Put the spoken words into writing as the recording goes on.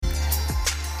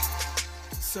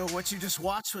So what you just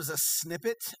watched was a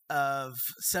snippet of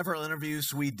several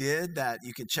interviews we did that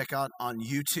you can check out on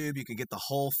YouTube. You can get the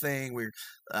whole thing. We're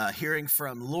hearing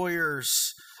from lawyers,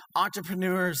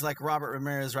 entrepreneurs like Robert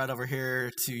Ramirez right over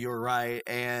here to your right,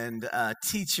 and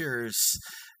teachers,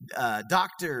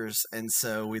 doctors. And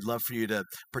so we'd love for you to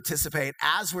participate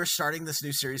as we're starting this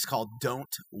new series called Don't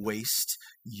Waste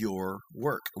Your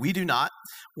Work. We do not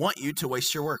want you to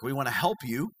waste your work. We want to help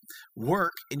you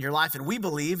work in your life. And we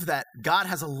believe that God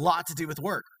has a lot to do with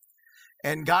work.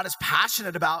 And God is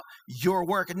passionate about your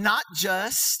work, not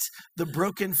just the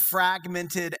broken,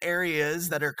 fragmented areas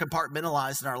that are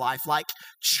compartmentalized in our life, like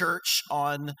church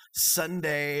on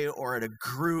Sunday or at a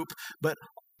group, but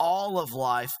all of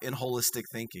life in holistic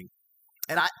thinking.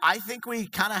 And I think we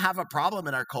kind of have a problem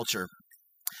in our culture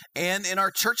and in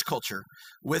our church culture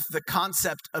with the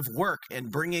concept of work and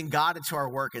bringing God into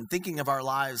our work and thinking of our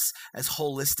lives as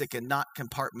holistic and not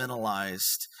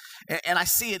compartmentalized. And I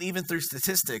see it even through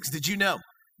statistics. Did you know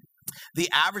the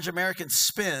average American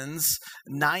spends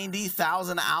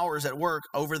 90,000 hours at work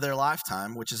over their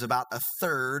lifetime, which is about a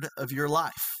third of your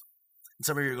life? And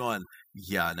some of you are going,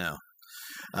 yeah, I know.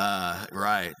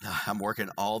 Right. I'm working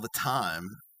all the time.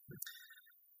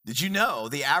 Did you know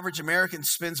the average American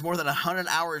spends more than 100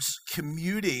 hours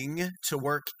commuting to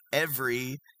work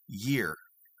every year?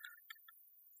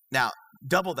 Now,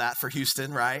 double that for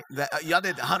Houston, right? Y'all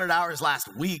did 100 hours last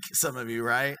week, some of you,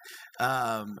 right?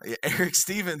 Eric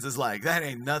Stevens is like, that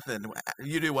ain't nothing.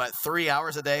 You do what, 3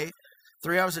 hours a day?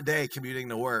 3 hours a day commuting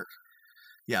to work.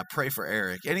 Yeah, pray for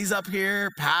Eric. And he's up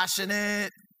here, passionate,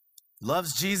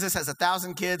 loves Jesus, has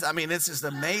 1,000 kids. I mean, it's just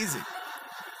amazing.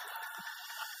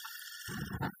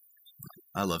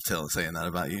 I love saying that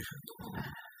about you.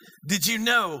 Did you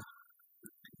know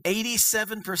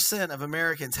 87% of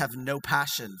Americans have no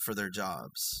passion for their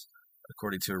jobs,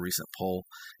 according to a recent poll,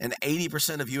 and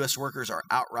 80% of U.S. workers are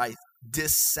outright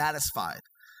dissatisfied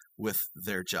with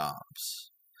their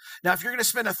jobs. Now, if you're going to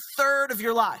spend a third of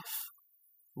your life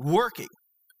working,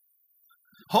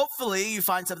 hopefully you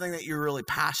find something that you're really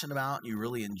passionate about and you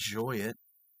really enjoy it.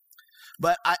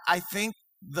 But I think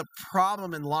the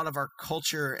problem in a lot of our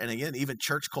culture, and again, even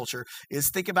church culture,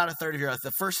 is think about a third of your life. The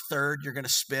first third you're going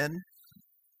to spend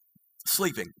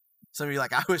sleeping. Some of you are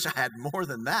like, I wish I had more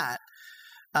than that.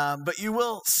 But you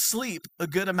will sleep a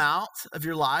good amount of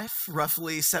your life,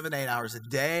 roughly 7 to 8 hours a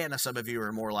day. And some of you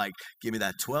are more like, give me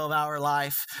that 12-hour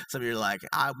life. Some of you are like,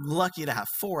 I'm lucky to have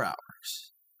 4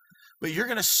 hours. But you're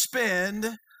going to spend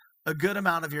a good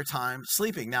amount of your time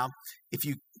sleeping. Now, if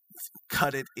you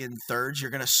cut it in thirds,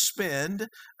 you're going to spend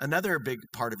another big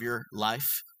part of your life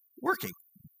working.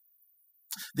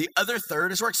 The other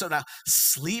third is work. So now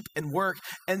sleep and work.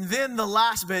 And then the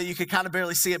last bit, you could kind of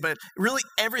barely see it, but really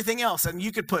everything else. And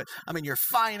you could put, your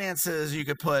finances, you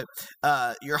could put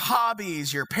your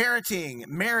hobbies, your parenting,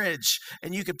 marriage,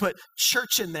 and you could put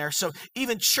church in there. So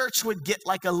even church would get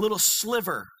like a little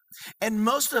sliver. And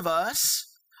most of us,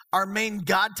 our main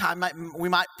God time, we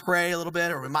might pray a little bit,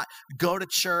 or we might go to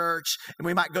church, and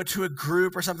we might go to a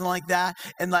group or something like that.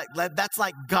 And that's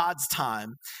like God's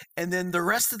time. And then the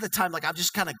rest of the time, I've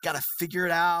just kind of got to figure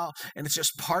it out. And it's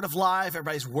just part of life.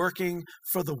 Everybody's working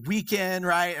for the weekend,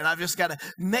 right? And I've just got to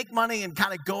make money and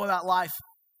kind of go about life.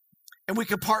 And we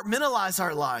compartmentalize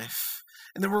our life.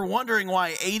 And then we're wondering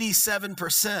why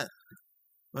 87%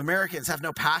 Americans have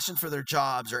no passion for their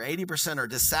jobs, or 80% are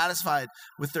dissatisfied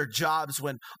with their jobs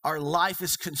when our life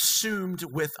is consumed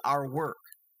with our work.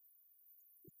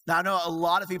 Now, I know a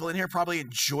lot of people in here probably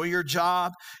enjoy your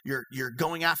job. You're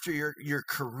going after your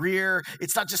career.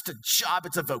 It's not just a job,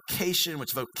 it's a vocation,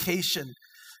 which vocation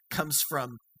comes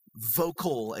from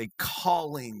vocal, a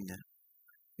calling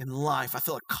in life. I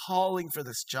feel a calling for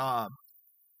this job.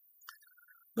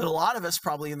 But a lot of us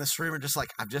probably in this room are just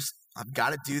like, I've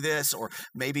got to do this. Or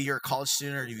maybe you're a college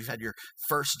student, or you've had your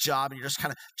first job and you're just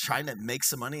kind of trying to make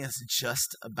some money. It's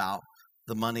just about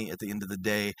the money at the end of the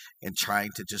day and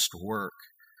trying to just work.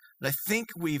 But I think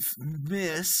we've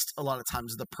missed a lot of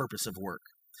times the purpose of work.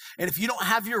 And if you don't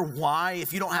have your why,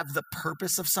 if you don't have the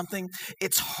purpose of something,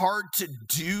 it's hard to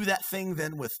do that thing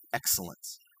then with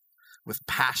excellence, with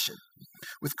passion,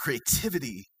 with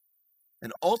creativity,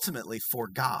 and ultimately for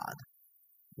God.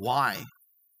 Why?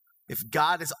 If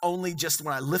God is only just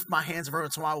when I lift my hands every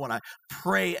once in a while, when I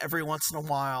pray every once in a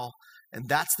while, and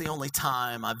that's the only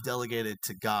time I've delegated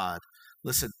to God,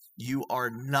 listen, you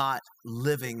are not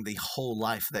living the whole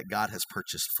life that God has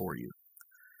purchased for you.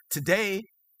 Today,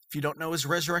 if you don't know, is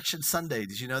Resurrection Sunday.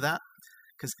 Did you know that?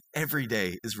 Because every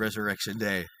day is Resurrection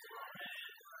Day.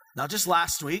 Not just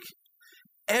last week.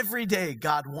 every day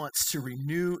God wants to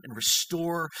renew and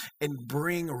restore and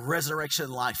bring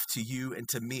resurrection life to you and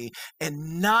to me,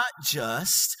 and not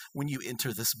just when you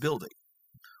enter this building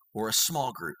or a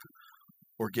small group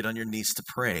or get on your knees to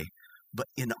pray, but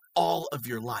in all of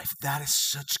your life. That is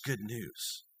such good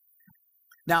news.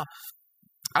 Now,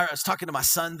 I was talking to my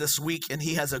son this week, and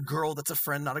he has a girl that's a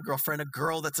friend, not a girlfriend, a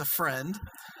girl that's a friend.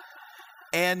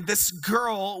 And this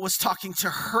girl was talking to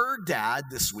her dad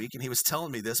this week, and he was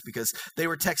telling me this because they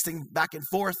were texting back and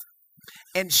forth.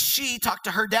 And she talked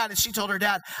to her dad, and she told her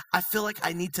dad, I feel like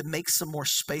I need to make some more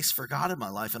space for God in my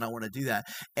life, and I want to do that.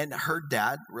 And her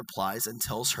dad replies and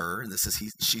tells her, and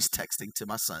she's texting to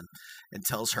my son, and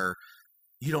tells her,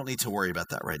 you don't need to worry about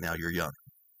that right now. You're young.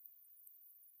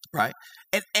 Right?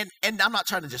 And I'm not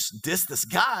trying to just diss this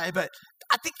guy, but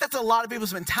I think that's a lot of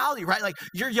people's mentality, right? Like,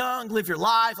 you're young, live your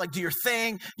life, like, do your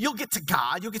thing. You'll get to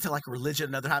God. You'll get to, like, religion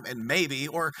another time, and maybe,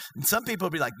 or some people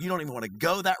will be like, you don't even want to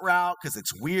go that route because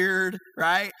it's weird,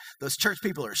 right? Those church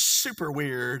people are super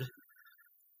weird.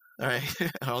 All right?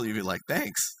 All of you be like,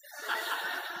 thanks.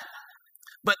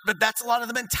 But that's a lot of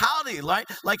the mentality, right?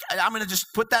 Like, I'm going to just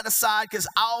put that aside because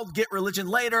I'll get religion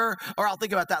later, or I'll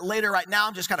think about that later. Right now,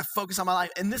 I'm just kind of focused on my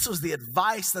life. And this was the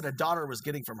advice that a daughter was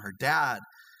getting from her dad.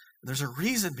 There's a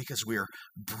reason, because we are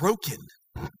broken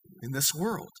in this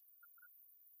world.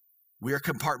 We are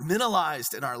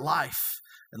compartmentalized in our life.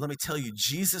 And let me tell you,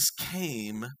 Jesus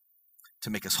came to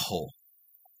make us whole.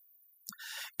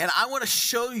 And I want to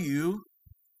show you,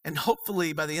 and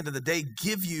hopefully by the end of the day,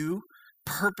 give you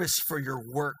purpose for your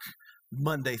work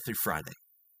Monday through Friday.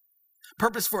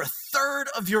 Purpose for a third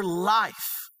of your life.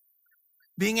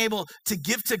 Being able to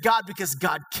give to God because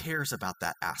God cares about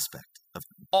that aspect of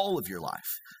all of your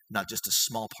life, not just a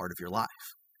small part of your life.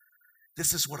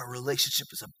 This is what a relationship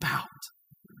is about.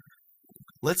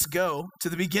 Let's go to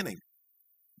the beginning.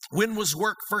 When was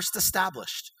work first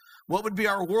established? What would be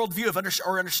our worldview of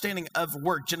our understanding of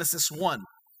work? Genesis 1.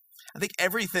 I think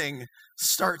everything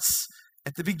starts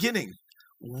at the beginning.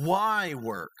 Why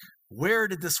work? Where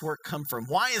did this work come from?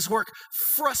 Why is work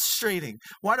frustrating?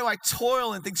 Why do I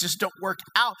toil and things just don't work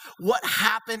out? What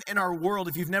happened in our world?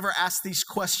 If you've never asked these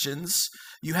questions,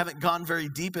 you haven't gone very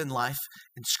deep in life,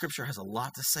 and Scripture has a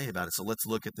lot to say about it. So let's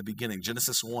look at the beginning.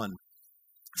 Genesis 1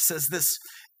 says this,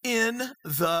 in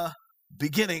the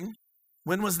beginning.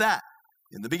 When was that?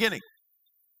 In the beginning.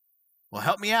 Well,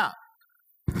 help me out.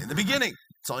 In the beginning.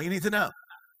 That's all you need to know.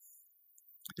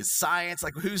 Is science,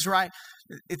 like, who's right?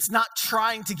 It's not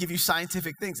trying to give you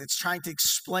scientific things. It's trying to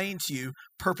explain to you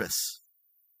purpose.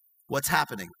 What's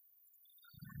happening?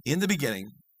 In the beginning,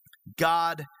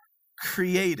 God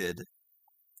created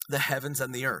the heavens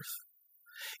and the earth.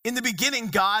 In the beginning,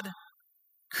 God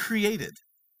created.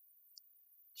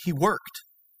 He worked.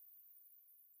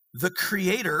 The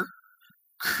Creator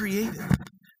created.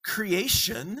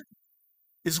 Creation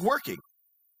is working.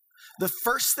 The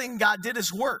first thing God did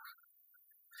is work.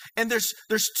 And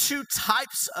there's two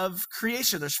types of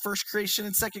creation. There's first creation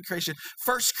and second creation.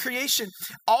 First creation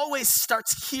always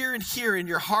starts here and here in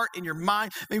your heart, in your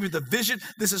mind, maybe the vision.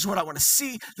 This is what I want to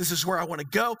see. This is where I want to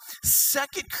go.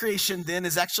 Second creation then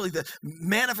is actually the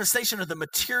manifestation of the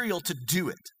material to do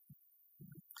it.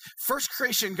 First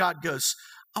creation, God goes,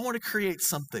 I want to create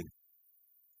something.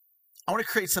 I want to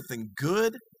create something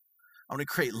good. I want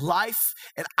to create life,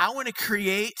 and I want to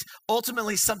create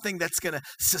ultimately something that's going to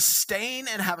sustain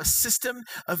and have a system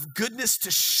of goodness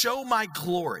to show my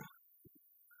glory.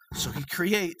 So he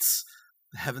creates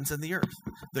the heavens and the earth.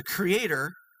 The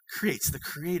Creator creates. The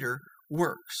Creator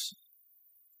works.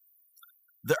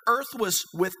 The earth was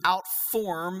without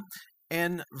form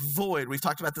and void. We've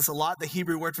talked about this a lot. The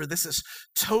Hebrew word for this is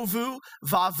tovu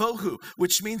vavohu,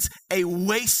 which means a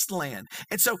wasteland.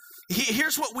 And so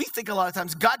here's what we think a lot of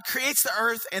times. God creates the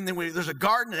earth, and then there's a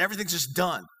garden, and everything's just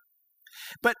done.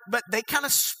 But they kind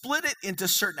of split it into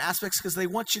certain aspects because they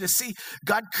want you to see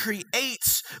God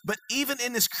creates, but even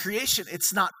in his creation,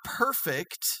 it's not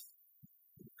perfect.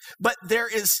 But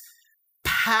there is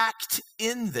packed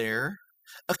in there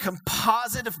a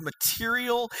composite of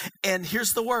material, and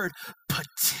here's the word,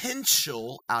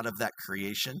 potential out of that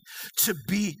creation to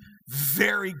be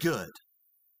very good.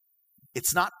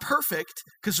 It's not perfect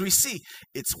because we see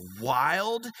it's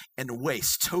wild and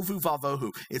waste, tovu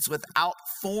vavohu. It's without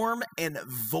form and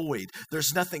void.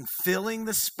 There's nothing filling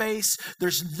the space.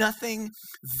 There's nothing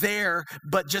there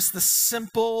but just the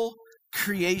simple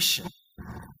creation.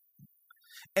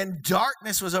 And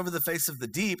darkness was over the face of the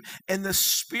deep, and the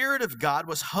Spirit of God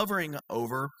was hovering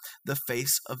over the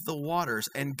face of the waters.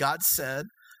 And God said,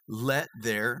 let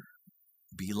there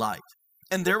be light.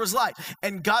 And there was light.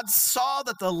 And God saw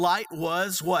that the light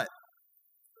was what?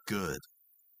 Good.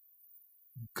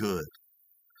 good.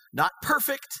 Not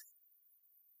perfect.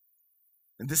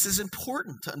 And this is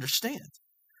important to understand.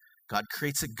 God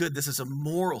creates a good. This is a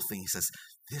moral thing. He says,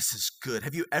 this is good.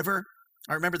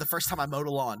 I remember the first time I mowed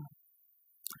a lawn.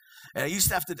 And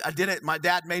I did it. My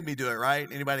dad made me do it, right?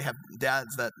 Anybody have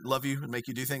dads that love you and make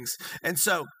you do things? And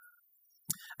so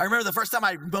I remember the first time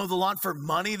I mowed the lawn for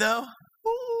money, though.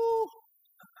 Ooh,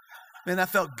 man, that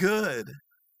felt good.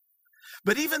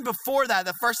 But even before that,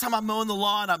 the first time I'm mowing the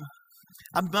lawn,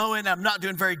 I'm mowing, I'm not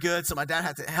doing very good, so my dad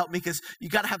had to help me because you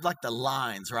got to have like the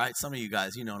lines, right? Some of you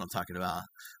guys, you know what I'm talking about.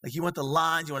 Like you want the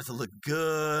lines, you want it to look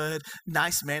good,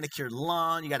 nice manicured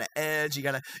lawn, you got to edge, you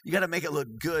got to make it look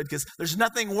good because there's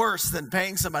nothing worse than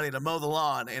paying somebody to mow the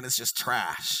lawn and it's just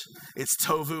trash. It's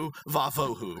tovu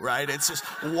vavohu, right? It's just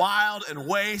wild and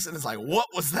waste and it's like, what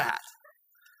was that?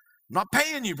 I'm not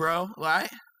paying you, bro, right?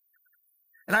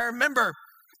 And I remember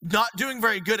not doing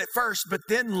very good at first, but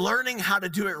then learning how to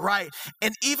do it right.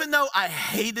 And even though I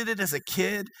hated it as a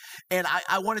kid and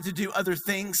I wanted to do other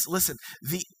things, listen,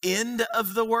 the end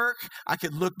of the work, I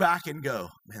could look back and go,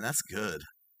 man, that's good.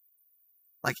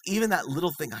 Like even that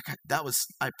little thing,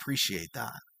 I appreciate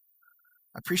that.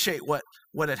 I appreciate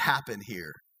what had happened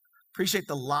here. Appreciate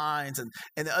the lines and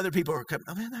the other people are coming,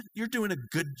 oh man, you're doing a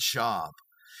good job.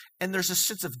 And there's a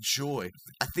sense of joy.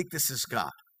 I think this is God.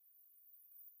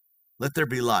 Let there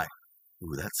be light.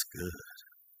 Ooh, that's good.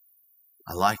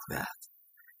 I like that.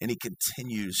 And he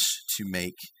continues to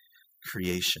make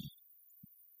creation.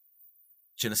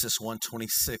 Genesis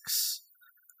 1:26.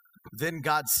 Then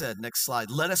God said, next slide,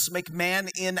 let us make man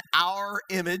in our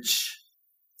image,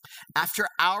 after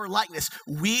our likeness.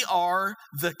 We are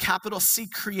the capital C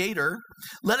creator.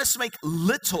 Let us make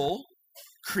little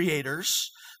creators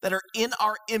that are in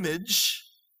our image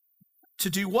to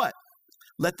do what?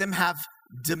 Let them have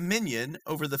dominion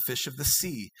over the fish of the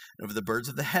sea, and over the birds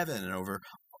of the heaven, and over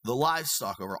the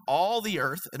livestock, over all the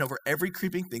earth, and over every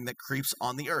creeping thing that creeps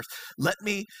on the earth. Let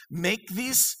me make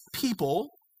these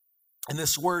people, and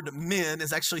this word men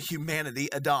is actually humanity.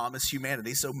 Adam is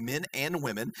humanity, so men and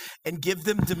women, and give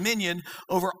them dominion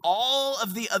over all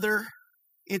of the other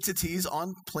entities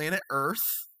on planet Earth,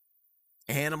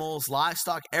 animals,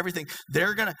 livestock, everything.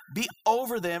 They're going to be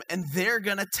over them, and they're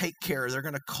going to take care, they're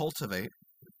going to cultivate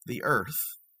the earth.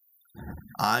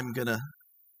 I'm going to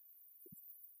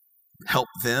help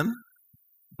them,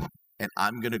 and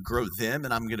I'm going to grow them,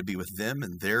 and I'm going to be with them,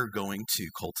 and they're going to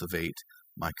cultivate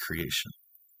my creation.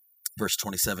 Verse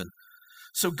 27.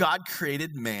 So God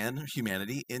created man,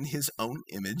 humanity, in his own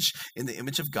image. In the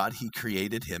image of God, he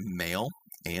created him, male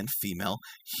and female.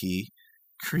 He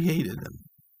created them.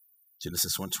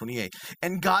 Genesis 1:28.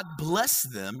 And God blessed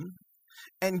them,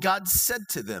 and God said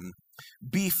to them,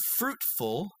 be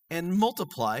fruitful and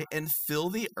multiply and fill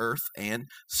the earth and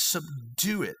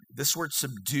subdue it. This word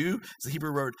subdue is the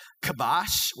Hebrew word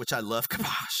kabash, which I love,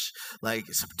 kabash, like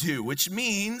subdue, which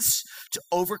means to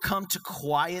overcome, to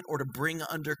quiet, or to bring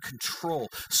under control.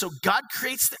 So God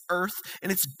creates the earth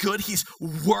and it's good. He's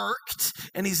worked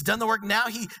and he's done the work. Now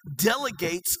he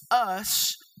delegates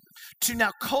us to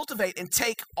now cultivate and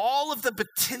take all of the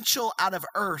potential out of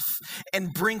earth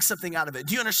and bring something out of it.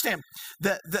 Do you understand?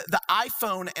 The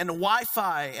iPhone and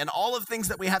Wi-Fi and all of the things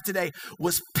that we have today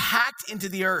was packed into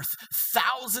the earth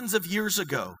thousands of years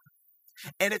ago.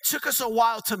 And it took us a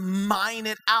while to mine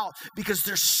it out because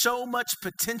there's so much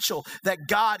potential that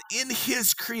God in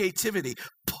his creativity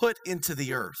put into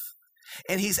the earth.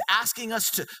 And he's asking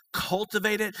us to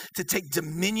cultivate it, to take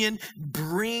dominion,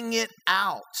 bring it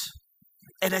out.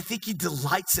 And I think he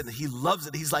delights in it. He loves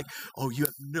it. He's like, oh, you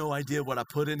have no idea what I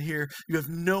put in here. You have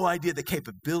no idea the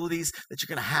capabilities that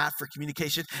you're going to have for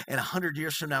communication. And 100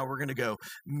 years from now, we're going to go,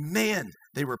 man,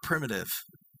 they were primitive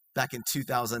back in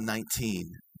 2019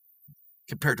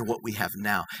 compared to what we have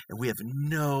now. And we have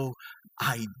no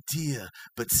idea.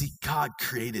 But see, God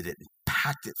created it and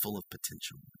packed it full of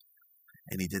potential.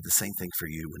 And he did the same thing for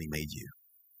you when he made you.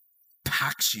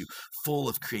 Packs you full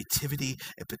of creativity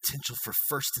and potential for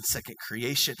first and second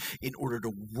creation in order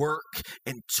to work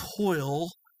and toil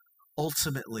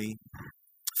ultimately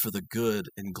for the good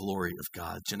and glory of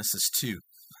God. Genesis 2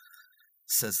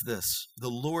 says this, the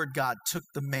Lord God took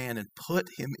the man and put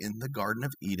him in the Garden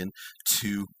of Eden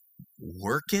to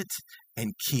work it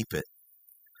and keep it.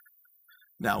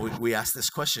 Now we ask this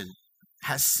question,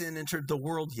 has sin entered the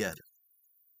world yet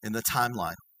in the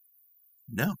timeline?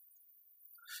 No.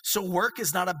 So work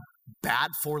is not a bad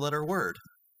four-letter word.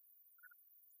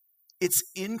 It's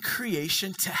in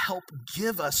creation to help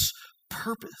give us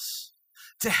purpose,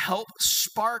 to help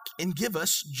spark and give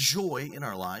us joy in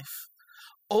our life,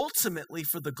 ultimately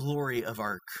for the glory of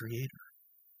our Creator.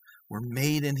 We're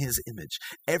made in his image.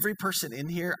 Every person in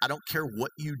here, I don't care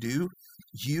what you do,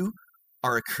 you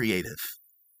are a creative.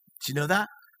 Do you know that?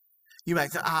 You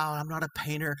might say, oh, I'm not a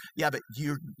painter. Yeah, but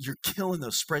you're killing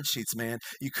those spreadsheets, man.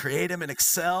 You create them in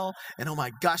Excel, and oh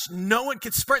my gosh, no one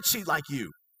can spreadsheet like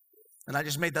you. And I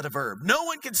just made that a verb. No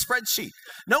one can spreadsheet.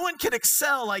 No one can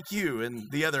Excel like you and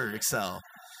the other Excel.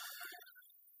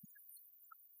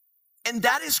 And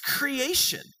that is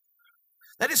creation.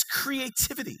 That is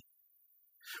creativity.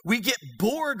 We get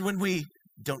bored when we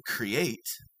don't create,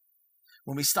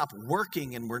 when we stop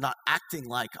working and we're not acting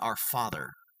like our Father.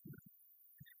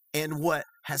 And what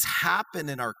has happened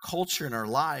in our culture, in our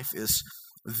life, is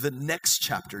the next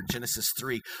chapter, Genesis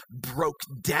 3, broke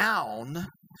down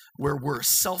where we're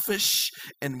selfish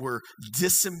and we're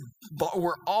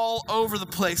all over the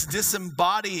place,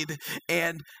 disembodied,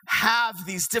 and have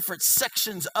these different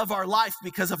sections of our life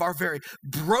because of our very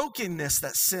brokenness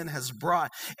that sin has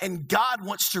brought. And God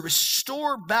wants to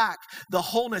restore back the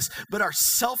wholeness, but our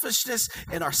selfishness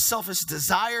and our selfish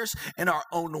desires and our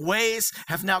own ways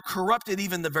have now corrupted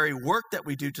even the very work that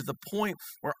we do, to the point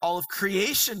where all of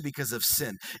creation, because of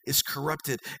sin, is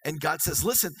corrupted. And God says,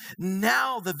 listen,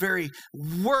 now the very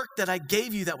work that I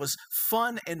gave you that was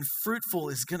fun and fruitful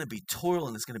is going to be toil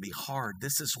and it's going to be hard.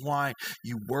 This is why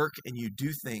you work and you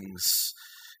do things.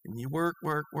 And you work,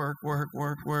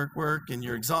 and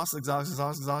you're exhausted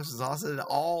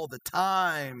all the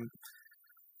time.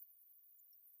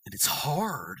 And it's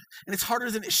hard. And it's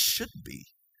harder than it should be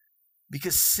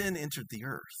because sin entered the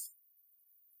earth.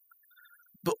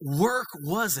 But work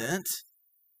wasn't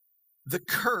the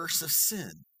curse of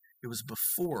sin. It was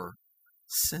before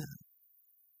sin.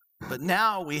 But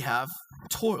now we have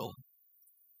toil.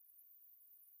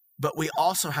 But we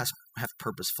also have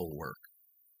purposeful work.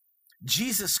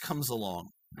 Jesus comes along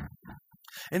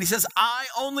and he says, I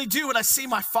only do what I see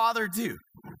my Father do.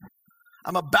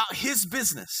 I'm about his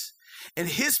business. And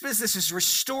his business is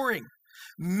restoring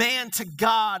man to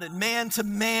God and man to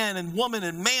man and woman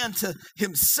and man to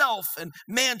himself and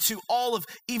man to all of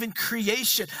even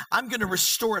creation. I'm going to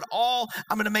restore it all.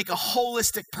 I'm going to make a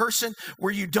holistic person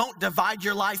where you don't divide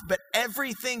your life, but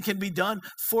everything can be done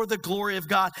for the glory of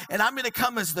God. And I'm going to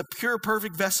come as the pure,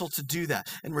 perfect vessel to do that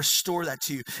and restore that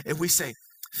to you. And we say,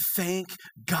 thank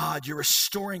God, you're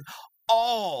restoring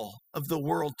all of the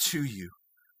world to you.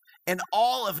 And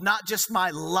all of not just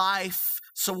my life,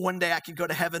 so one day I can go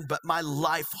to heaven, but my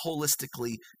life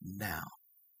holistically now.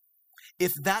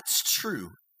 If that's true,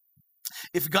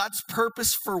 if God's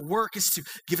purpose for work is to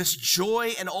give us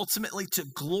joy and ultimately to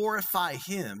glorify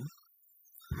him,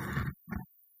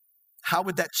 how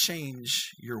would that change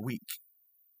your week?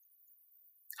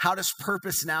 How does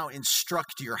purpose now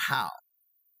instruct your how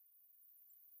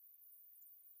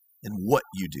and what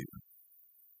you do?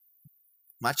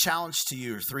 My challenge to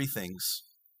you are three things.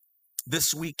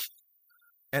 This week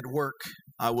at work,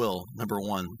 I will. Number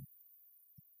one,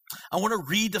 I want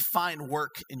to redefine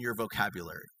work in your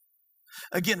vocabulary.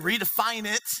 Again, redefine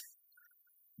it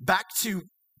back to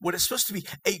what it's supposed to be: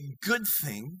 a good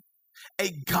thing, a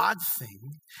God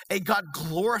thing, a God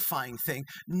glorifying thing,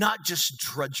 not just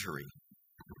drudgery.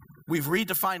 We've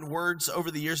redefined words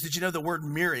over the years. Did you know the word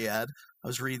myriad? I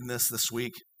was reading this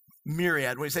week.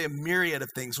 Myriad. When we say a myriad of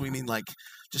things, we mean like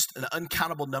just an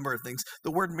uncountable number of things. The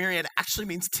word myriad actually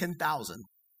means 10,000.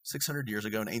 600 years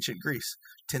ago in ancient Greece,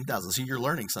 10,000. So you're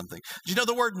learning something. Did you know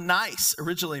the word nice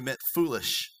originally meant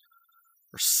foolish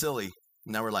or silly?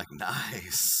 Now we're like,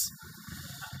 nice.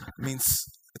 It means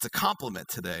it's a compliment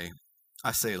today.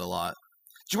 I say it a lot.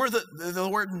 Did you hear the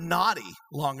word naughty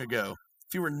long ago?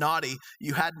 If you were naughty,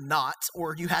 you had not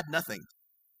or you had nothing.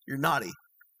 You're naughty.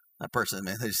 That person,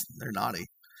 man, they're naughty.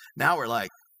 Now we're like,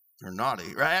 you're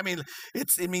naughty, right? I mean,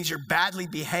 it means you're badly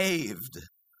behaved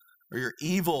or you're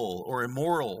evil or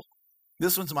immoral.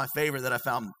 This one's my favorite that I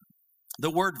found. The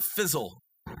word fizzle,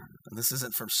 and this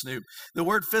isn't from Snoop. The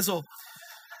word fizzle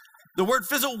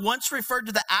once referred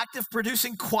to the act of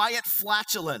producing quiet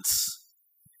flatulence.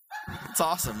 It's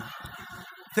awesome.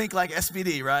 Think like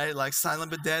SBD, right? Like Silent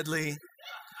but Deadly.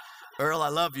 Earl, I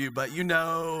love you, but you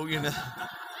know.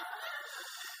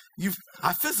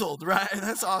 I fizzled, right?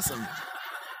 That's awesome.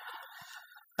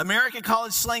 American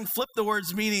college slang flipped the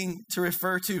word's meaning to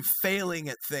refer to failing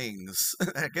at things.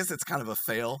 I guess it's kind of a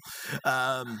fail.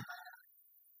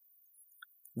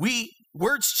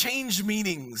 Words change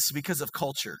meanings because of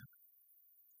culture.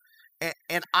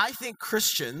 And I think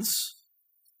Christians,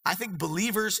 I think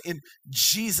believers in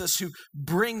Jesus who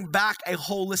bring back a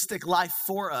holistic life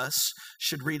for us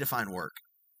should redefine work.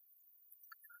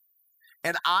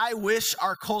 And I wish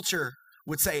our culture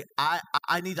would say, I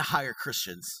need to hire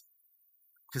Christians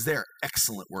because they're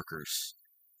excellent workers.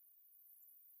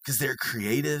 because they're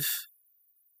creative.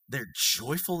 They're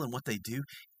joyful in what they do,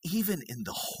 even in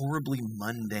the horribly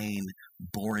mundane,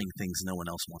 boring things no one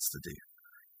else wants to do.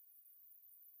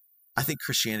 I think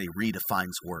Christianity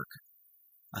redefines work.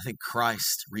 I think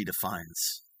Christ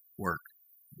redefines work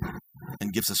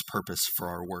and gives us purpose for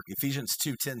our work. Ephesians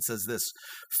 2:10 says this,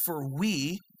 "For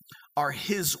we are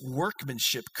his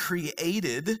workmanship,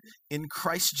 created in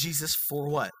Christ Jesus for"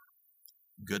 what?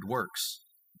 Good works,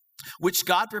 which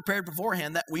God prepared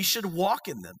beforehand that we should walk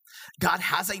in them. God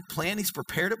has a plan. He's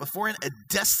prepared it beforehand, a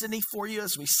destiny for you.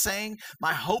 As we sang,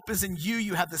 my hope is in you.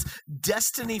 You have this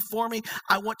destiny for me.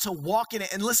 I want to walk in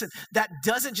it. And listen, that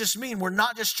doesn't just mean we're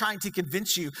not just trying to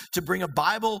convince you to bring a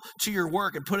Bible to your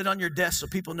work and put it on your desk so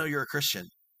people know you're a Christian.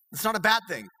 It's not a bad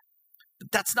thing,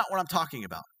 but that's not what I'm talking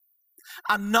about.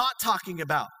 I'm not talking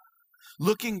about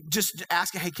just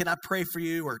asking, hey, can I pray for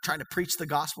you, or trying to preach the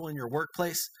gospel in your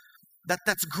workplace.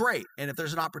 That's great. And if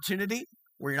there's an opportunity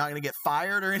where you're not going to get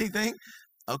fired or anything,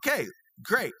 okay,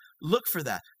 great. Look for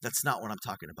that. That's not what I'm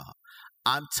talking about.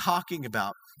 I'm talking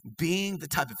about being the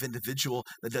type of individual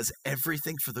that does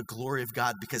everything for the glory of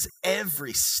God, because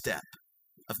every step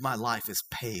of my life is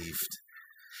paved.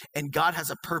 And God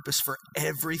has a purpose for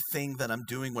everything that I'm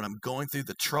doing when I'm going through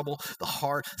the trouble, the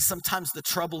hard. Sometimes the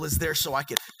trouble is there so I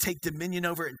can take dominion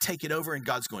over it and take it over. And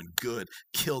God's going, good,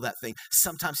 kill that thing.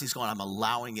 Sometimes he's going, I'm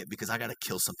allowing it because I got to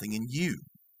kill something in you.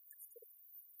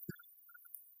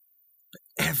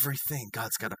 Everything,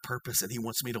 God's got a purpose, and he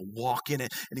wants me to walk in it,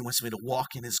 and he wants me to walk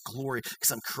in his glory, because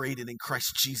I'm created in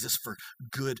Christ Jesus for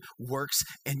good works.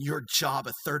 And your job,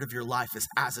 a third of your life, is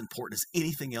as important as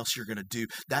anything else you're going to do.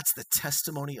 That's the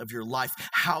testimony of your life,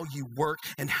 how you work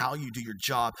and how you do your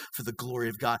job for the glory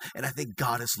of God. And I think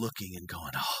God is looking and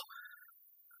going, oh,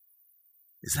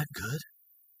 is that good?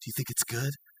 Do you think it's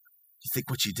good? Do you think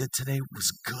what you did today was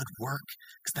good work?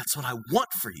 Because that's what I want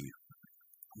for you.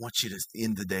 I want you to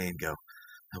end the day and go,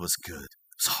 that was good.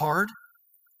 It's hard.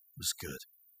 It was good.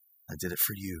 I did it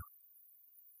for you.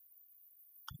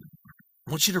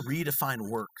 I want you to redefine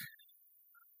work.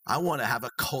 I want to have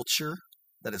a culture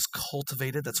that is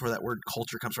cultivated. That's where that word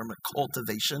culture comes from, a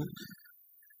cultivation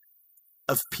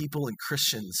of people and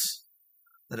Christians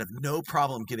that have no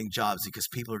problem getting jobs because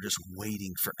people are just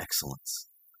waiting for excellence,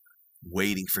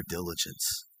 waiting for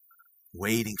diligence,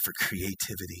 waiting for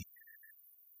creativity,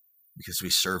 because we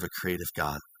serve a creative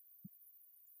God.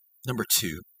 Number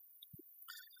 2,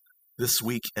 this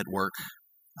week at work,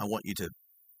 I want you to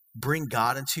bring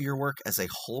God into your work as a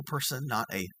whole person, not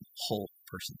a whole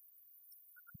person.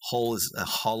 Whole is a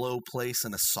hollow place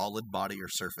in a solid body or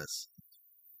surface.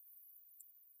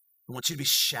 I want you to be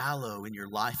shallow in your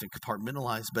life and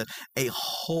compartmentalized, but a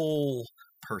whole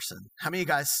person. How many of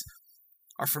you guys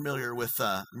are familiar with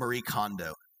Marie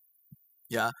Kondo?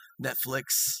 Yeah, Netflix,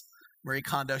 Marie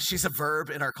Kondo. She's a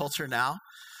verb in our culture now.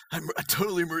 I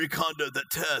totally Marie Kondo'd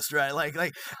that test,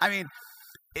 right? I mean,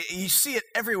 you see it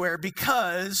everywhere,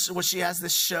 because she has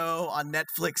this show on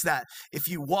Netflix that if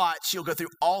you watch, you'll go through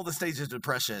all the stages of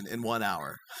depression in 1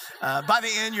 hour. By the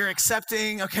end, you're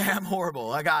accepting, okay, I'm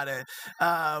horrible, I got it.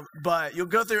 But you'll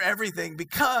go through everything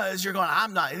because you're going,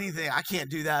 I'm not anything, I can't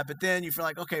do that. But then you feel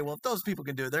like, okay, well, if those people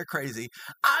can do it, they're crazy.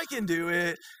 I can do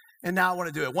it, and now I want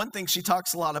to do it. One thing she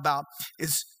talks a lot about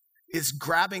is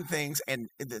grabbing things, and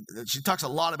she talks a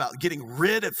lot about getting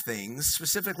rid of things,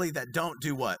 specifically that don't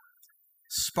do what?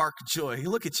 Spark joy.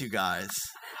 Look at you guys.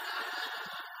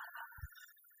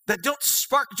 That don't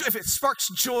spark joy. If it sparks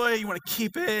joy, you want to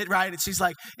keep it, right? And she's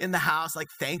like in the house, like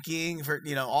thanking for,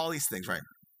 all these things, right?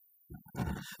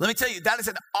 Let me tell you, that is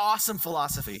an awesome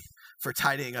philosophy for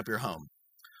tidying up your home.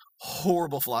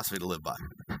 Horrible philosophy to live by.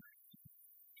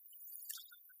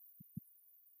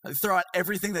 Throw out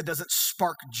everything that doesn't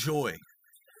spark joy.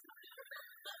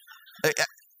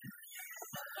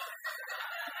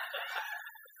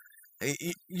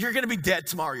 You're going to be dead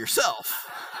tomorrow yourself.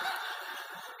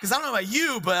 Because I don't know about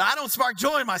you, but I don't spark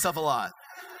joy in myself a lot.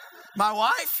 My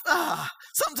wife?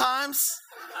 Sometimes.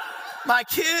 My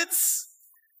kids?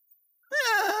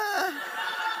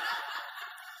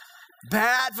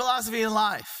 Bad philosophy in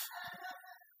life.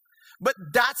 But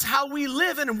that's how we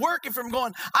live and work. If I'm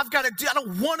going, I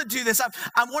don't want to do this.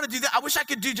 I want to do that. I wish I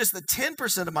could do just the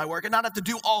 10% of my work and not have to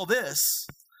do all this.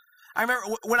 I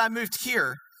remember when I moved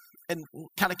here and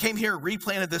kind of came here,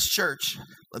 replanted this church.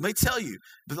 Let me tell you,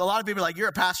 a lot of people are like, you're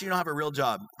a pastor, you don't have a real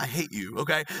job. I hate you,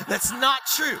 okay? That's not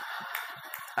true.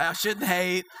 I shouldn't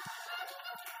hate.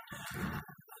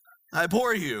 I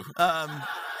abhor you.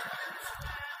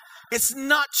 It's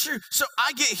not true. So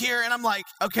I get here and I'm like,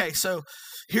 okay, so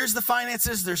here's the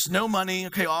finances. There's no money.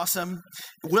 Okay, awesome.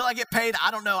 Will I get paid? I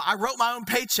don't know. I wrote my own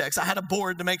paychecks. I had a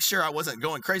board to make sure I wasn't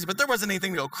going crazy, but there wasn't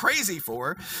anything to go crazy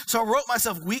for. So I wrote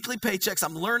myself weekly paychecks.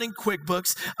 I'm learning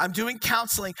QuickBooks. I'm doing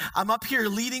counseling. I'm up here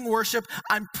leading worship.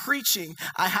 I'm preaching.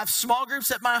 I have small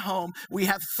groups at my home. We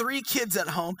have 3 kids at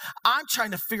home. I'm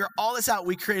trying to figure all this out.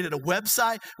 We created a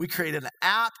website. We created an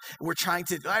app. We're trying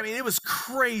to, it was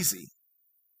crazy.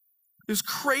 It was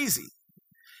crazy.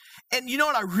 And you know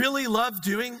what I really love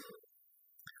doing?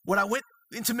 What I went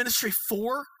into ministry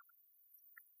for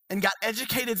and got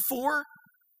educated for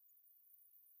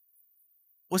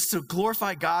was to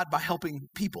glorify God by helping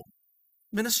people,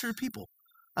 minister to people.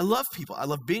 I love people. I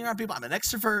love being around people. I'm an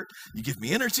extrovert. You give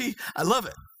me energy. I love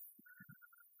it.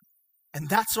 And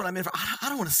that's what I'm in for. I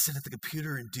don't want to sit at the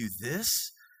computer and do this.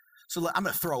 So I'm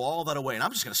going to throw all that away and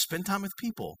I'm just going to spend time with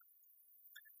people.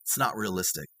 It's not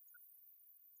realistic.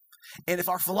 And if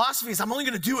our philosophy is, I'm only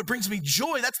going to do what brings me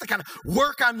joy, that's the kind of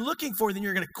work I'm looking for, then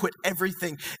you're going to quit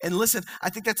everything. And listen, I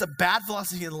think that's a bad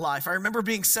philosophy in life. I remember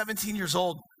being 17 years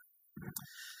old,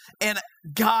 and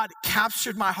God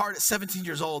captured my heart at 17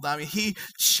 years old. He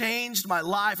changed my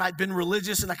life. I'd been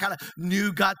religious, and I kind of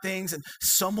knew God things and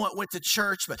somewhat went to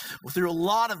church, but through a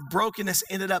lot of brokenness,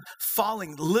 ended up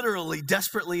falling literally,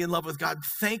 desperately in love with God.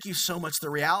 Thank you so much.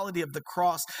 The reality of the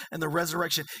cross and the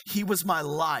resurrection, He was my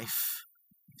life.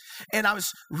 And I was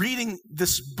reading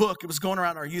this book. It was going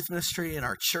around our youth ministry and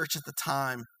our church at the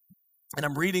time. And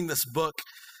I'm reading this book,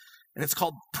 and it's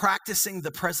called Practicing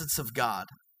the Presence of God.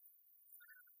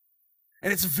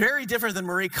 And it's very different than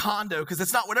Marie Kondo because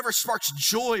it's not whatever sparks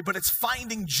joy, but it's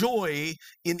finding joy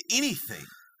in anything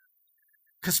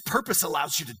because purpose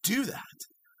allows you to do that.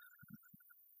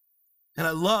 And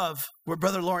I love what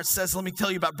Brother Lawrence says. Let me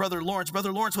tell you about Brother Lawrence.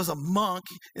 Brother Lawrence was a monk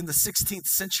in the 16th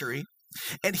century.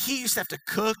 And he used to have to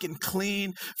cook and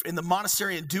clean in the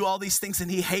monastery and do all these things, and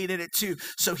he hated it too.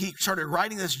 So he started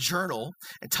writing this journal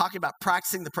and talking about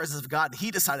practicing the presence of God. And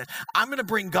he decided, I'm going to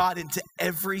bring God into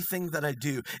everything that I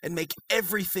do and make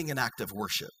everything an act of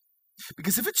worship.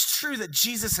 Because if it's true that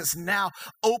Jesus has now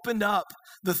opened up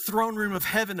the throne room of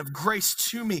heaven of grace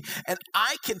to me, and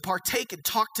I can partake and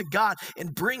talk to God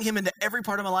and bring Him into every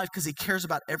part of my life because He cares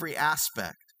about every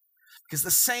aspect. Because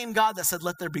the same God that said,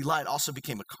 let there be light, also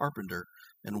became a carpenter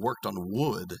and worked on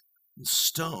wood and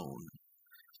stone.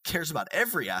 He cares about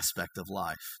every aspect of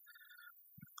life.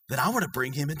 Then I want to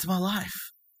bring Him into my life.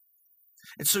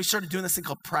 And so he started doing this thing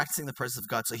called practicing the presence of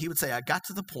God. So he would say, I got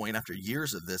to the point after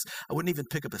years of this, I wouldn't even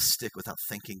pick up a stick without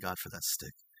thanking God for that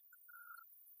stick.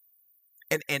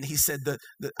 And he said that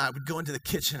I would go into the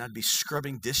kitchen, I'd be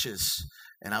scrubbing dishes,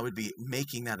 and I would be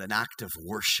making that an act of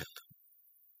worship.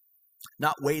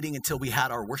 Not waiting until we had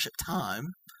our worship time,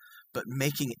 but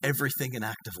making everything an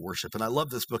act of worship. And I love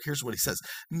this book. Here's what he says.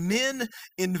 Men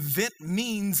invent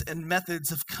means and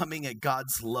methods of coming at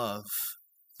God's love.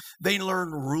 They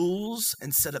learn rules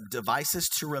and set up devices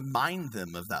to remind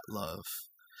them of that love.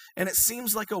 And it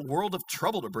seems like a world of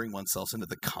trouble to bring oneself into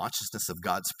the consciousness of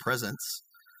God's presence.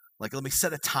 Like, let me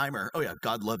set a timer. Oh yeah,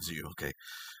 God loves you. Okay,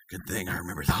 good thing I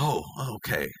remember. Oh,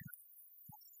 okay.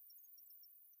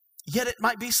 Yet it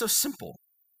might be so simple.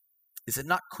 Is it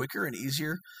not quicker and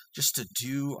easier just to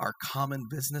do our common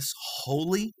business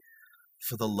wholly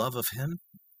for the love of Him?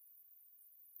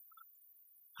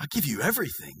 I give you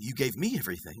everything. You gave me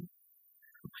everything.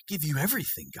 I give you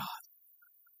everything, God.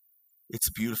 It's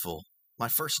beautiful. My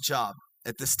first job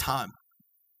at this time,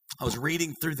 I was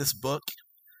reading through this book,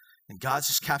 and God's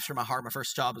just captured my heart. My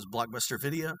first job was Blockbuster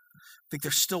Video. I think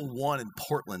there's still one in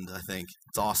Portland, I think.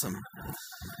 It's awesome.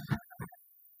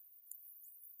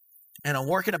 And I'm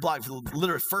working at Blockbuster,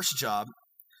 literally first job.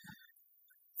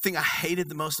 Thing I hated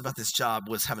the most about this job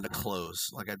was having to close.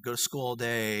 Like, I'd go to school all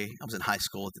day. I was in high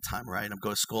school at the time, right? I'd go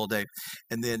to school all day.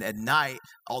 And then at night,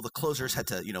 all the closers had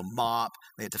to, mop.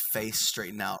 They had to face,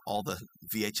 straighten out all the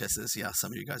VHSs. Yeah,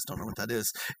 some of you guys don't know what that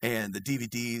is. And the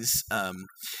DVDs. I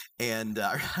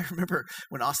remember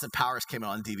when Austin Powers came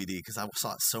out on DVD, because I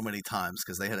saw it so many times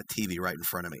because they had a TV right in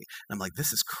front of me. And I'm like,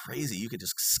 this is crazy. You could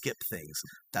just skip things.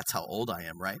 That's how old I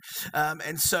am, right?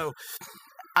 And so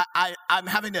I'm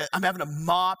having to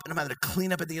mop, and I'm having to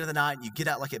clean up at the end of the night. And you get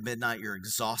out like at midnight, you're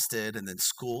exhausted, and then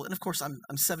school. And of course,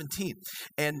 I'm 17.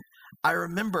 And I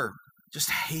remember just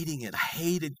hating it. I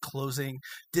hated closing,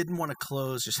 didn't want to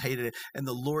close, just hated it. And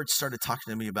the Lord started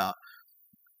talking to me about,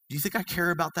 do you think I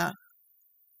care about that?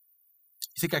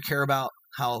 You think I care about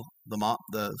how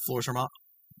the floors are mopped?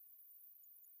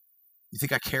 You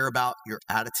think I care about your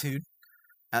attitude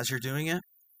as you're doing it?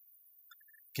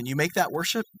 Can you make that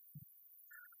worship?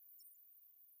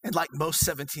 And like most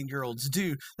 17-year-olds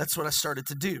do, that's what I started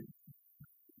to do.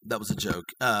 That was a joke.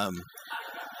 And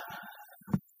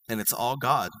it's all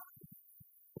God.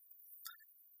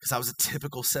 Because I was a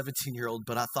typical 17-year-old,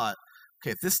 but I thought,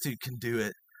 okay, if this dude can do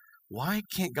it, why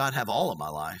can't God have all of my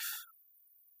life?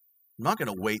 I'm not going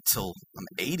to wait till I'm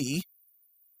 80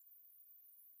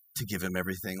 to give him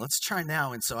everything. Let's try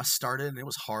now. And so I started, and it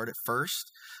was hard at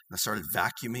first. And I started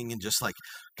vacuuming and just like,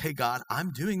 okay, God,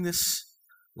 I'm doing this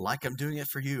like I'm doing it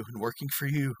for you and working for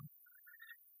you.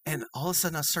 And all of a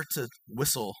sudden I start to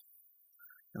whistle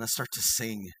and I start to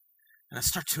sing and I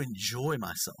start to enjoy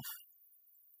myself.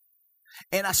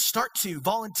 And I start to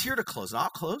volunteer to close. And I'll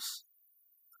close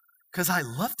because I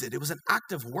loved it. It was an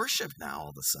act of worship now all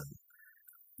of a sudden.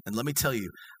 And let me tell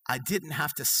you, I didn't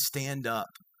have to stand up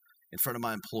in front of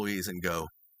my employees and go,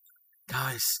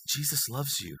 guys, Jesus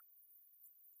loves you.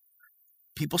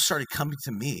 People started coming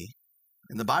to me.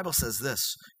 And the Bible says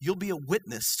this, you'll be a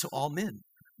witness to all men.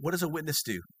 What does a witness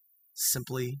do?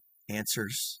 Simply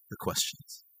answers the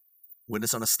questions.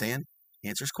 Witness on a stand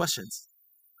answers questions.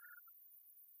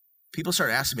 People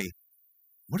started asking me,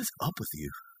 what is up with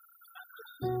you?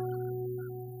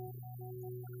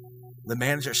 The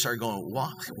manager started going,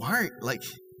 why are, like,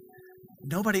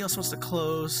 nobody else wants to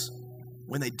close.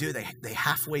 When they do, they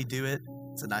halfway do it.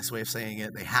 It's a nice way of saying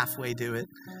it. They halfway do it.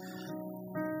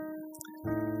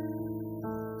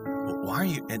 Why are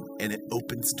you? And it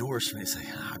opens doors for me to say,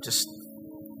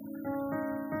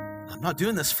 I'm not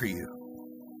doing this for you.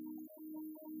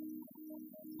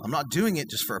 I'm not doing it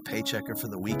just for a paycheck or for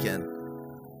the weekend.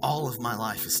 All of my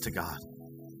life is to God.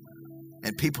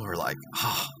 And people are like,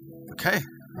 okay.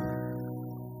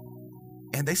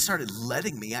 And they started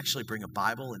letting me actually bring a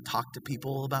Bible and talk to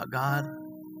people about God. I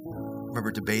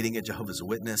remember debating at Jehovah's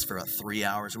Witness for about 3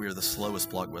 hours. We were the slowest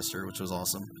Blockbuster, which was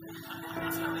awesome.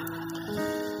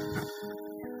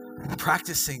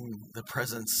 Practicing the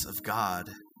presence of God.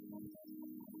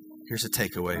 Here's a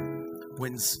takeaway.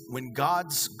 When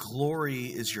God's glory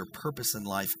is your purpose in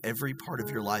life, every part of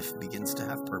your life begins to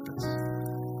have purpose.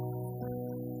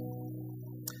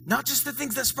 Not just the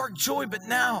things that spark joy, but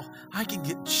now I can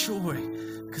get joy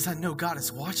because I know God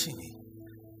is watching me.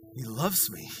 He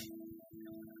loves me.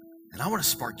 And I want to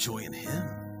spark joy in him.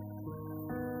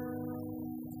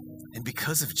 And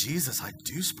because of Jesus, I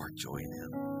do spark joy in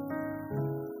him.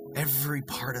 Every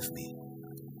part of me.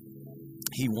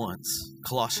 He wants.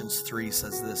 Colossians 3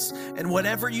 says this, and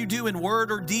whatever you do in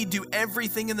word or deed, do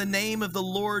everything in the name of the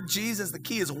Lord Jesus. The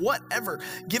key is whatever,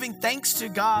 giving thanks to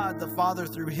God the Father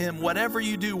through him. Whatever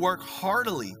you do, work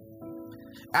heartily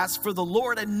as for the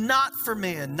Lord and not for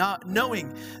man, not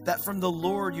knowing that from the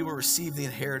Lord you will receive the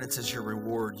inheritance as your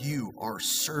reward. You are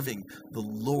serving the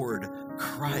Lord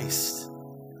Christ.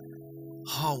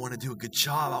 Oh, I want to do a good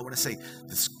job. I want to say,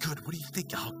 this is good. What do you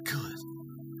think? Oh, good.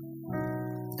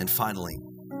 And finally,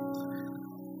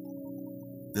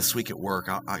 this week at work,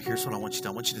 here's what I want you to do.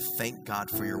 I want you to thank God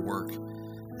for your work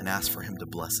and ask for him to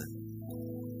bless it.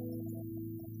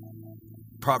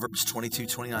 Proverbs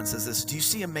 22:29 says this, do you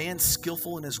see a man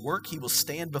skillful in his work? He will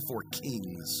stand before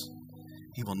kings.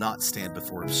 He will not stand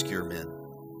before obscure men.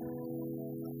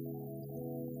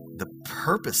 The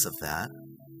purpose of that,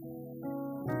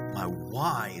 my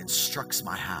why instructs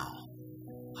my how.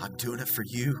 I'm doing it for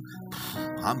you.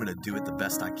 I'm going to do it the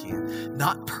best I can.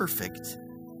 Not perfect,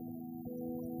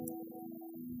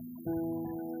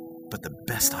 but the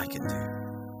best I can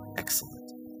do.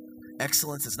 Excellent.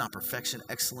 Excellence is not perfection.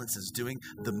 Excellence is doing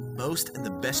the most and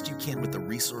the best you can with the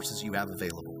resources you have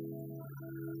available.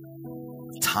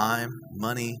 Time,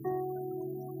 money,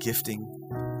 gifting.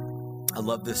 I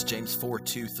love this. James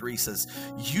 4:2-3 says,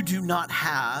 you do not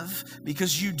have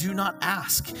because you do not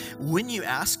ask. When you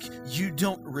ask, you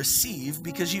don't receive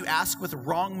because you ask with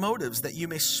wrong motives that you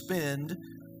may spend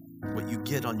what you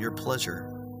get on your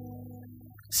pleasure.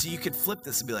 So you could flip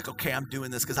this and be like, okay, I'm doing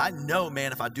this because I know,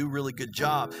 man, if I do a really good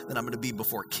job, then I'm going to be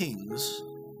before kings.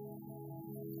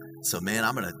 So, man,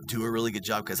 I'm going to do a really good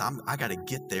job because I got to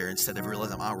get there instead of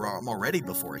realizing I'm already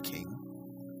before a king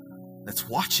that's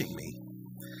watching me.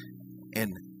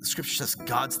 And the scripture says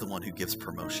God's the one who gives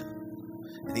promotion.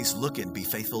 And he's looking, be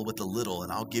faithful with the little,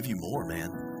 and I'll give you more,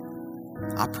 man.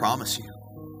 I promise you.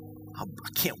 I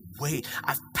can't wait.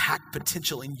 I've packed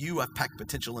potential in you. I've packed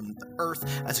potential in the earth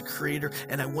as a creator.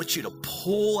 And I want you to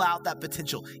pull out that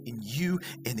potential in you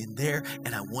and in there.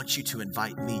 And I want you to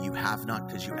invite me. You have not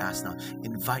because you ask not.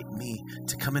 Invite me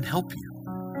to come and help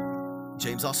you.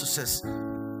 James also says,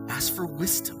 ask for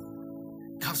wisdom.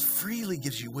 God freely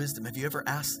gives you wisdom. Have you ever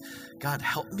asked God,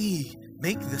 help me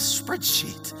make this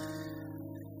spreadsheet?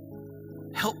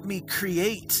 Help me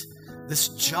create this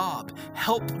job.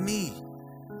 Help me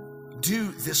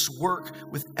do this work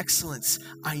with excellence.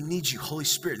 I need you, Holy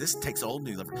Spirit. This takes Old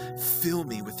New Life. Fill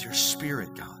me with your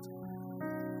Spirit, God.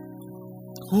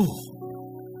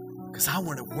 Because I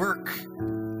want to work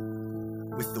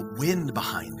with the wind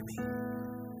behind me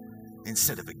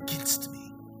instead of against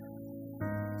me.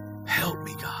 Help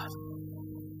me, God.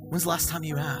 When's the last time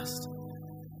you asked?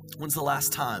 When's the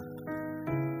last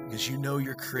time? Because you know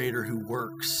your Creator who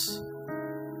works.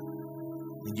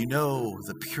 And you know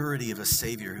the purity of a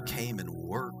Savior who came and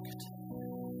worked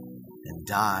and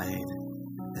died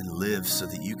and lived so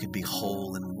that you could be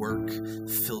whole and work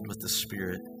filled with the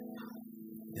Spirit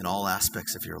in all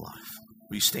aspects of your life.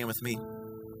 Will you stand with me?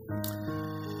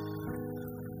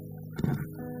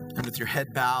 And with your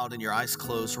head bowed and your eyes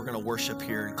closed, we're going to worship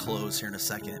here and close here in a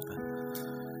second.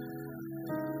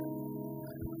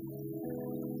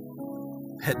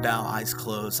 Head bow, eyes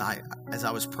closed. As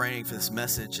I was praying for this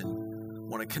message and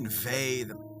want to convey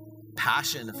the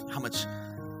passion of how much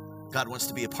God wants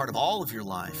to be a part of all of your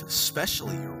life,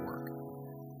 especially your work.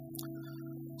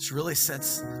 It's really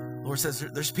the Lord says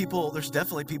there's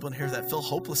definitely people in here that feel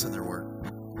hopeless in their work.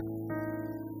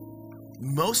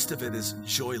 Most of it is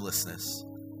joylessness.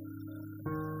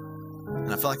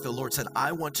 And I feel like the Lord said,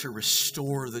 I want to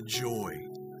restore the joy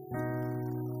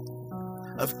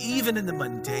of even in the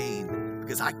mundane,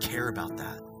 because I care about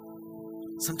that.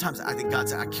 Sometimes I think God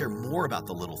said, I care more about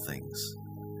the little things.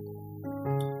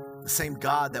 The same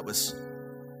God that was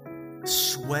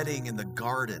sweating in the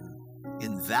garden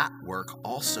in that work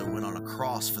also went on a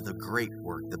cross for the great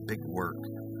work, the big work,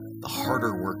 the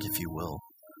harder work, if you will,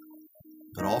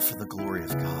 but all for the glory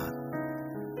of God.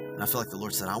 And I feel like the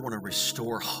Lord said, I want to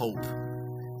restore hope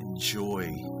and joy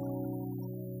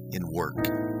in work.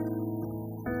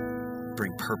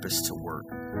 Bring purpose to work.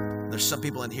 There's some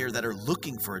people in here that are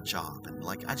looking for a job and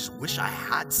like, I just wish I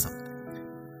had something.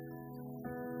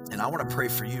 And I want to pray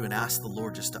for you and ask the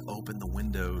Lord just to open the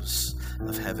windows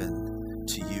of heaven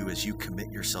to you as you commit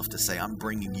yourself to say, I'm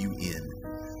bringing you in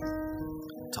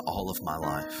to all of my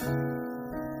life.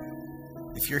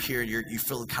 If you're here and you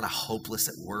feel kind of hopeless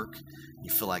at work, you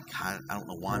feel like, I don't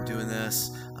know why I'm doing this,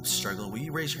 I'm struggling. Will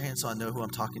you raise your hand so I know who I'm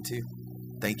talking to?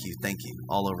 Thank you,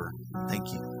 all over.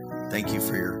 Thank you. Thank you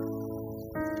for your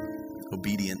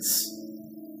obedience,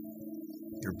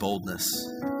 your boldness.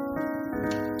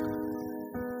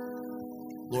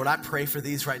 Lord, I pray for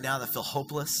these right now that feel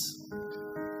hopeless.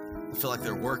 I feel like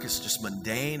their work is just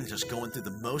mundane, just going through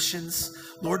the motions.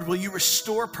 Lord, will you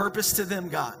restore purpose to them,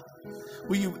 God?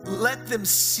 Will you let them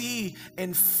see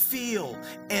and feel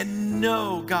and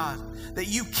know, God, that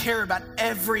you care about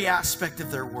every aspect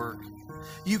of their work.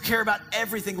 You care about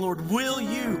everything, Lord. Will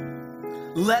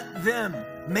you let them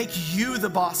make you the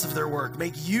boss of their work,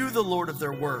 make you the Lord of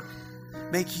their work,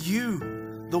 make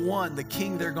you the one, the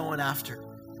king they're going after.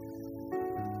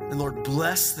 And Lord,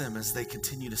 bless them as they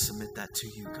continue to submit that to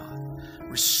you, God.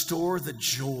 Restore the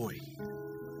joy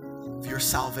of your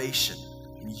salvation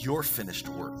and your finished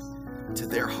work to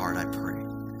their heart, I pray.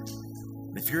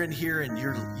 And if you're in here and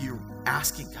you're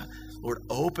asking, God, Lord,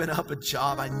 open up a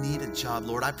job. I need a job.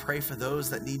 Lord, I pray for those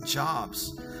that need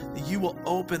jobs, that you will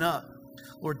open up,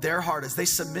 Lord, their heart as they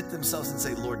submit themselves and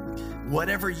say, Lord,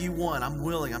 whatever you want, I'm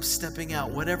willing, I'm stepping out,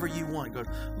 whatever you want. God,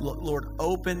 Lord,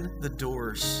 open the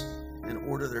doors and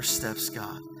order their steps,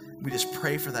 God. We just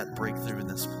pray for that breakthrough in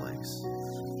this place.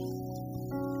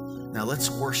 Now let's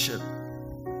worship,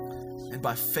 and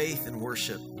by faith and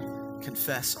worship,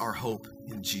 confess our hope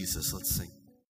in Jesus. Let's sing.